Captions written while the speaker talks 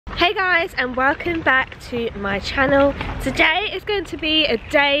Hey guys, and welcome back to my channel. Today is going to be a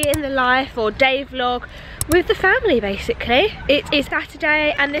day in the life or day vlog with the family basically. It is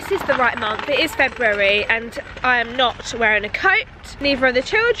Saturday and this is the right month. It is February and I am not wearing a coat, neither are the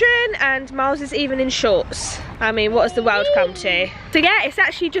children, and Miles is even in shorts. I mean, what has the world come to? So yeah, it's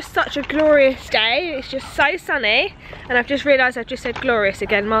actually just such a glorious day. It's just so sunny, and I've just realised I've just said glorious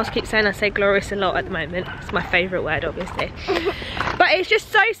again. Miles keeps saying I say glorious a lot at the moment. It's my favourite word, obviously. But it's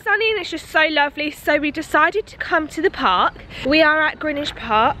just so sunny and it's just so lovely, so we decided to come to the park. We are at Greenwich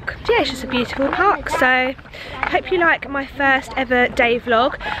Park. Yeah, it's just a beautiful park, so hope you like my first ever day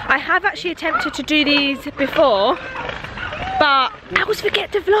vlog. I have actually attempted to do these before, but I always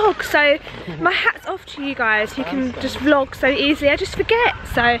forget to vlog, so my hat's off to you guys who can just vlog so easily. I just forget,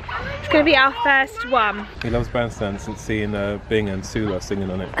 so it's going to be our first one. He loves bandstand since seeing Bing and Sula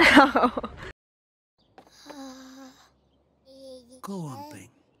singing on it. Oh. Go on, Bing.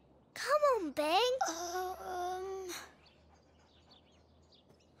 Come on, Bing.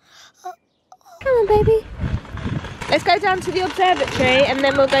 Come on, baby. Let's go down to the observatory and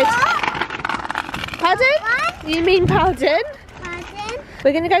then we'll go to... Pardon? What? You mean pardon? Pardon?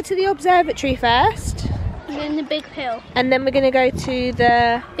 We're going to go to the observatory first. And then the big hill. And then we're going to go to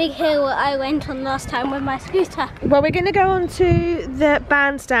the... Big hill I went on last time with my scooter. Well, we're going to go on to the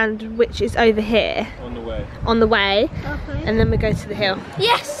bandstand, which is over here. On the way. On the way. Okay. And then we go to the hill.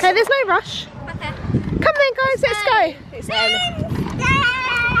 Yes! Okay, there's no rush. Okay. Come then, guys, let's go. It's early.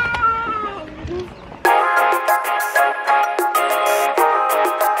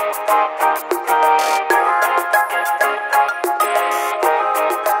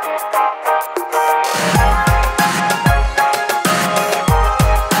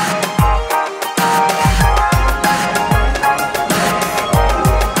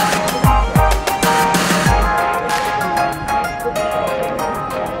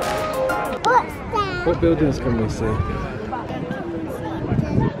 What buildings can we see?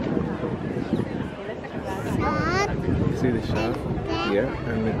 See the shark? Yeah,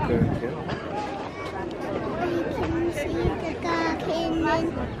 and the yeah. I can see the garden in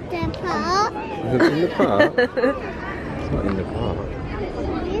the park. Is it in the park? It's not in the park.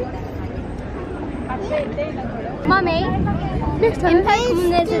 Mummy, Yes, in Pokemon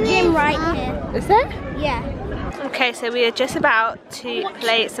there's a gym right here. is there? Yeah. Okay, so we are just about to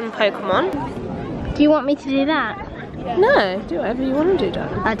play some Pokemon. Do you want me to do that? No, do whatever you want to do,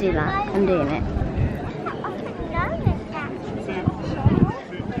 darling. I'll do that. I'm doing it.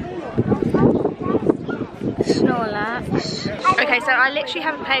 Snorlax. Okay, so I literally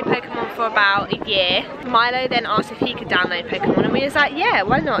haven't played Pokemon for about a year. Milo then asked if he could download Pokemon and we was like, yeah,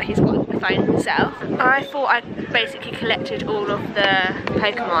 why not? He's got the phone himself. I thought I basically collected all of the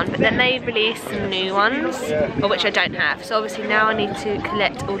Pokemon, but then they released some new ones, which I don't have. So obviously now I need to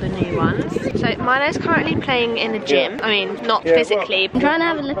collect all the new ones. So Milo's currently playing in the gym. I mean, not physically. I'm trying to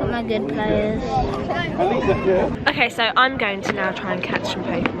have a look at my good players. Okay, so I'm going to now try and catch some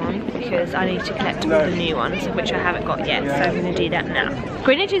Pokemon because I need to collect all the new ones, which I haven't got yet, so I'm going to do that now.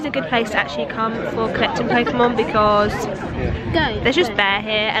 Greenwich is a good place to actually come for collecting Pokemon because there's just bear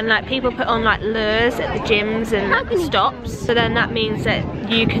here, and like people put on like lures at the gyms and at the stops, so then that means that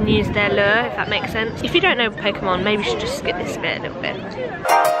you can use their lure, if that makes sense. If you don't know Pokemon, maybe you should just skip this bit a little bit.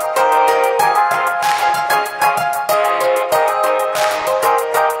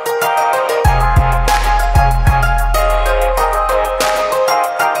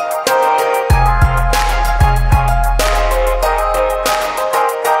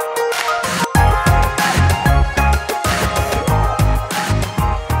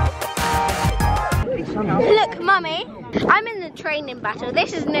 Look, Mummy, I'm in the training battle.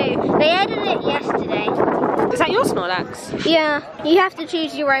 This is new. They added it yesterday. Is that your Snorlax? Yeah, you have to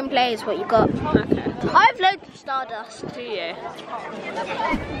choose your own players what you got. Okay. I have loads of Stardust. Do you?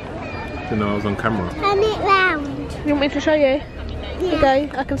 Didn't know I was on camera. Turn it round. You want me to show you? Here you go,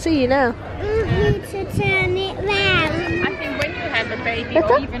 I can see you now. I want you to turn it round. I think when you have a baby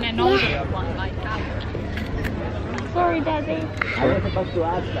Better? or even an older one like that. Sorry, Daddy. I was about to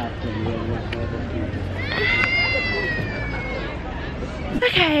ask that to you.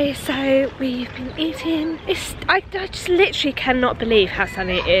 Okay, so we've been eating. I just literally cannot believe how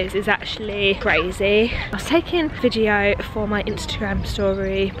sunny it is. It's actually crazy. I was taking a video for my Instagram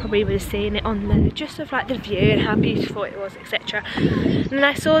story. Probably would have seen it on there, just of like the view and how beautiful it was, etc. And then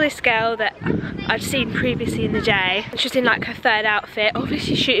I saw this girl that I'd seen previously in the day. She was in like her third outfit,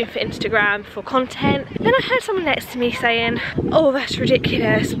 obviously shooting for Instagram for content. Then I heard someone next to me saying, "Oh, that's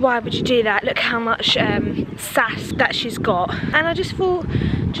ridiculous. Why would you do that? Look how much sass that she's got." And I just thought,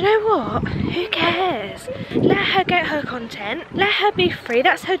 Do you know what? Who cares? Let her get her content. Let her be free.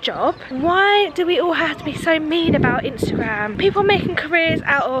 That's her job. Why do we all have to be so mean about Instagram? People making careers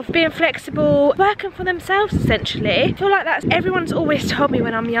out of being flexible, working for themselves essentially. I feel like that's, everyone's always told me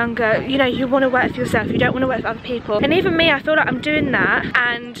when I'm younger, you know, you want to work for yourself, you don't want to work for other people. And even me, I feel like I'm doing that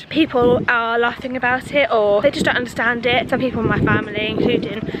and people are laughing about it or they just don't understand it. Some people in my family,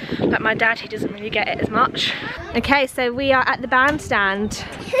 including like my dad, he doesn't really get it as much. Okay, so we are at the bandstand.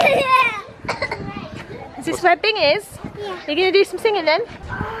 Is this where Bing is? Yeah. You're gonna do some singing then?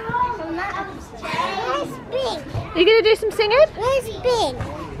 Where's Bing? You're gonna do some singing? Where's Bing?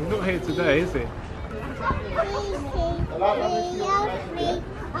 He's not here today, is he?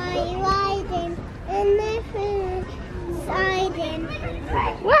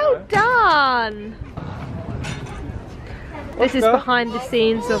 Well done! This is behind the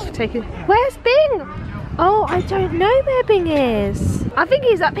scenes of taking... Where's Bing? Oh, I don't know where Bing is. I think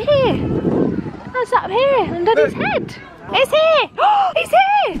he's up here. That's up here, under his head. It's here! Oh, he's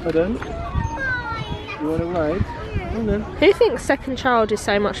here! Hold on. You want to ride? Hold on. Who thinks second child is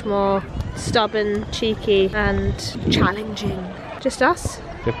so much more stubborn, cheeky and challenging? Just us?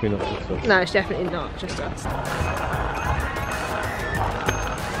 Definitely not just us. No, it's definitely not just us.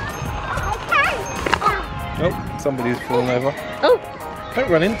 Oh, somebody's fallen over. Oh! Don't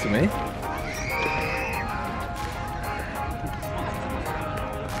run into me.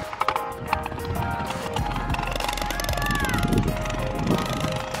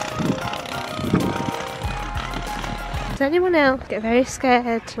 Does anyone else get very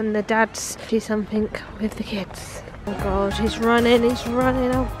scared when the dads do something with the kids? Oh god, he's running,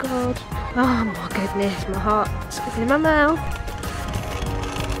 oh god. Oh my goodness, my heart's in my mouth.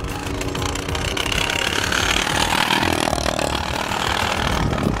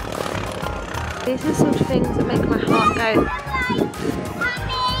 These are the sort of things that make my heart go.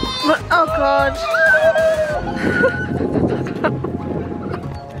 Oh god.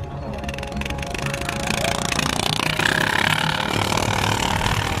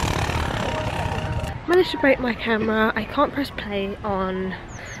 Managed to break my camera. I can't press play on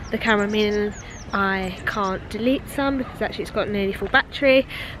the camera, meaning I can't delete some because actually it's got nearly full battery.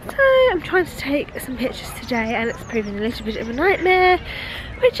 So I'm trying to take some pictures today and it's proving a little bit of a nightmare,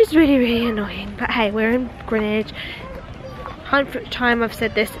 which is really annoying. But hey, we're in Greenwich. 100th time I've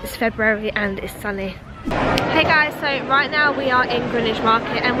said this, it's February and it's sunny. Hey guys, so right now we are in Greenwich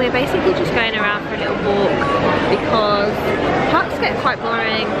Market and we're basically just going around for a little walk because parks get quite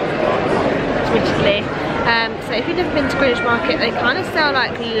boring, admittedly. So if you've never been to Greenwich Market, they kind of sell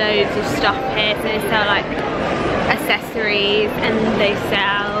like loads of stuff here. So they sell like accessories and they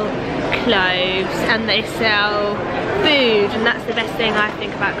sell clothes and they sell food, and that's the best thing I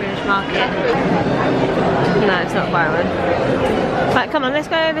think about Greenwich Market. No, it's not Byron. Right, come on, let's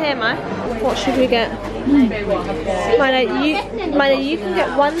go over here, Mai. What should we get? Milo, you can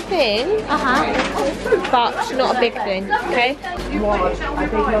get one thing, but not a big thing, okay?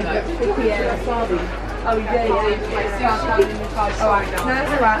 Oh yeah,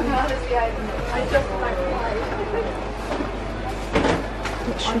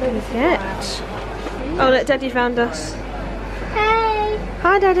 What should we get? Oh look, Daddy found us. Hey!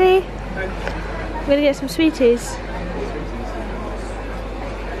 Hi Daddy! We're gonna get some sweeties.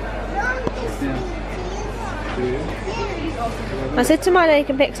 I said to Milo you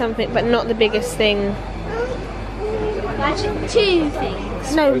can pick something, but not the biggest thing. Actually, two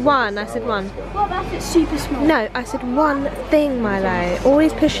things. No, one. I said one. What about if it's super small? No, I said one thing, Milo.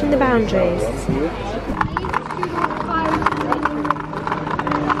 Always pushing the boundaries.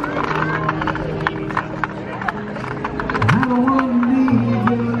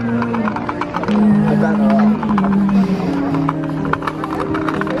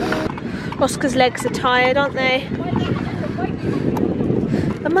 Oscar's legs are tired, aren't they?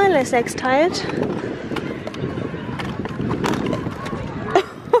 Are Milo's legs tired?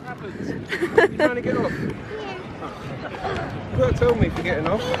 You trying to get off? Yeah. You gotta tell me for getting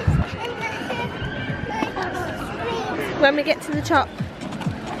off. When we get to the top.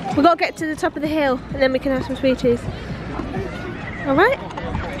 We've got to get to the top of the hill and then we can have some sweeties. Alright?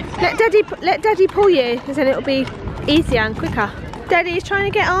 Let Daddy pull you because then it'll be easier and quicker. Daddy's trying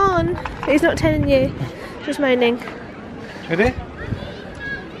to get on, but he's not telling you. Just moaning. Ready?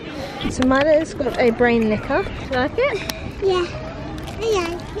 So Milo's got a brain liquor. Do you like it? Yeah. I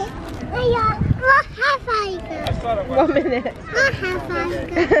like it. What have I got? 1 minute. What have I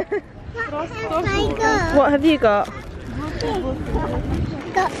got? What have I got? What have you got?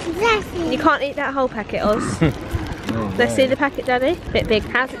 Got dressing. You can't eat that whole packet, Oz. Let's see the packet, Daddy. Bit big.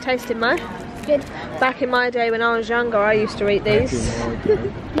 How's it tasting, Mo? Good. Back in my day when I was younger, I used to eat these.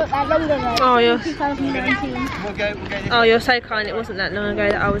 Not that long ago. Oh, you're, 2019. oh, you're so kind. It wasn't that long ago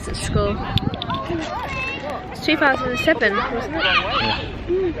that I was at school. It's 2007, wasn't it?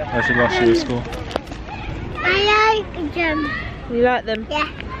 Yeah. That's the last year of school. I like them. You like them? Yeah.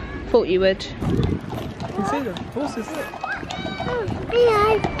 Thought you would. You can see them. Horses.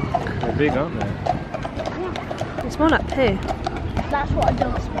 I They're big, aren't they? It's more like poo. That's what a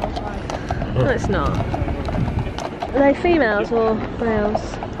dog smells like. No, it's not. Are they females or males?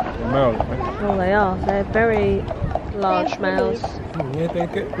 Male. Oh, they are. They're very large males. Yeah, they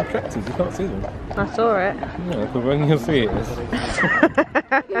get reflectors. You can't see them. I saw it. Yeah, but when you see it, it's...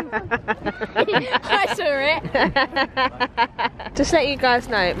 I saw it. Just let you guys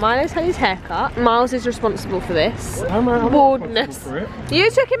know, Milo's had his haircut. Miles is responsible for this. I'm Baldness. for it. You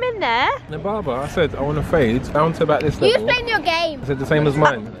took him in there. The barber, I said I want to fade down to about this He was level. playing your game. I said the same as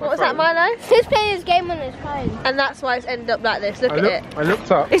mine. What was that, Milo? He was playing his game on his phone. And that's why it's ended up like this. Look at it. I looked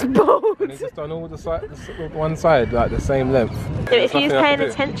up. It's bald. And it's just on all the side, one side, like the same length. Yeah, if he was Nothing I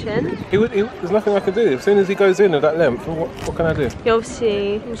paying can do. attention, There's nothing I can do. As soon as he goes in at that length, what can I do? he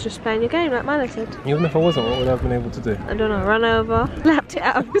obviously was just playing your game like Milo said. Even if I wasn't, what would I have been able to do? I don't know, run over, lapped it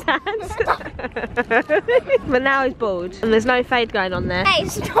out of his hands. But now he's bald and there's no fade going on there. Hey,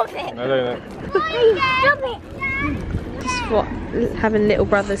 stop it. I don't know. Stop it. Just what having little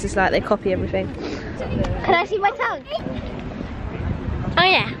brothers is like, they copy everything. Can I see my tongue? Oh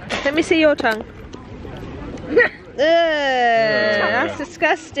yeah. Let me see your tongue. That's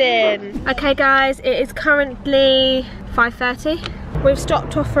disgusting. Okay guys, it is currently 5:30. We've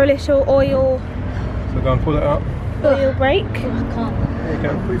stopped off for a little oil So go and pull it out. break. I can't. There you go.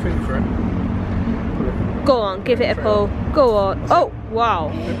 Put your finger through it. Pull it. Go on, give it a pull. Go on. Oh, wow.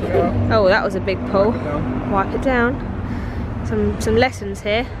 Put it out. Oh, that was a big pull. Down. Wipe it down. Some lessons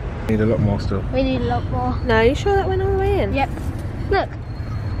here. Need a lot more still. We need a lot more. No, you sure that went all the way in? Yep. Look.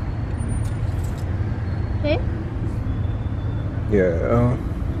 See? Yeah.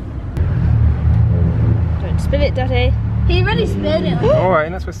 Don't spill it, Daddy. He already spilled it. Alright,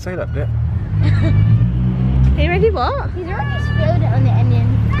 you're not supposed to say that bit. Are you ready? What? He's already spilled it on the onion.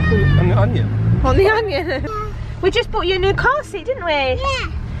 On the onion. On the onion. We just bought you a new car seat, didn't we?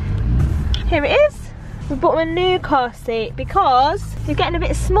 Yeah. Here it is. We bought him a new car seat because you're getting a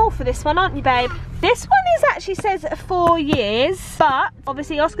bit small for this one, aren't you, babe? This one is actually says 4 years, but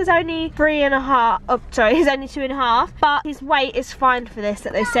obviously Oscar's only 3.5. Oh, sorry, he's only 2.5. But his weight is fine for this,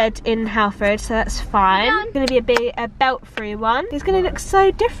 that they said in Halford, so that's fine. It's going to be a belt-free one. He's going to look so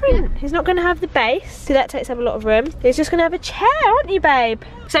different. He's not going to have the base, so that takes up a lot of room. He's just going to have a chair, aren't you, babe?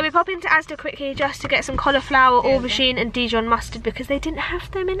 So we pop into Asda quickly just to get some cauliflower, aubergine, and Dijon mustard because they didn't have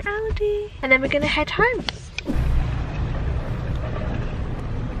them in Aldi. And then we're going to head home.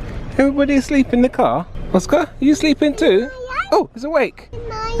 Everybody asleep in the car? Oscar, are you sleeping too? Oh, he's awake.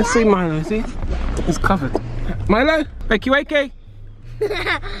 Let's see Milo, is he? He's covered. Milo, wakey wakey.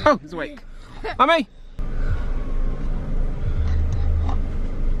 Oh, he's awake. Mummy.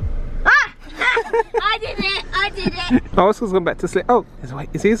 Ah! I did it! I did it! Oh, Oscar's gone back to sleep. Oh, he's awake.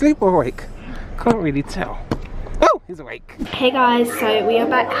 Is he asleep or awake? Can't really tell. Oh, he's awake. Hey guys, so we are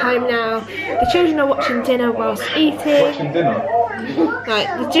back home now. The children are watching dinner whilst eating. Watching dinner? Right,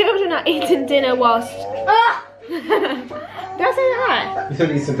 the children are eating dinner whilst... Ah! Did I say that right? You said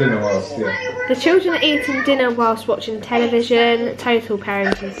eating dinner whilst, yeah. The children are eating dinner whilst watching television. Total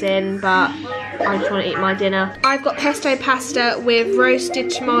parenting sin, but I just want to eat my dinner. I've got pesto pasta with roasted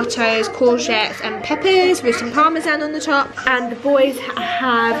tomatoes, courgettes and peppers with some parmesan on the top. And the boys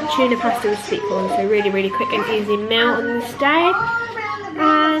have tuna pasta with sweet corn, so really, really quick and easy meal on this day.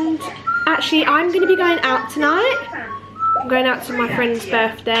 And actually, I'm going to be going out tonight. I'm going out to my friend's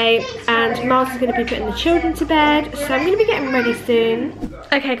birthday and Miles is going to be putting the children to bed, so I'm going to be getting ready soon.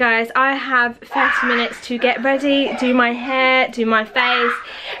 Okay guys, I have 30 minutes to get ready, do my hair, do my face,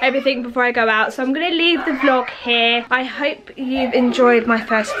 everything before I go out. So I'm going to leave the vlog here. I hope you've enjoyed my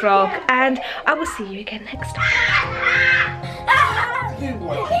first vlog and I will see you again next time.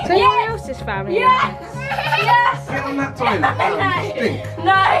 So anyone else's family? Yes! Get on that toilet.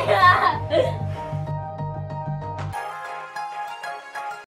 No!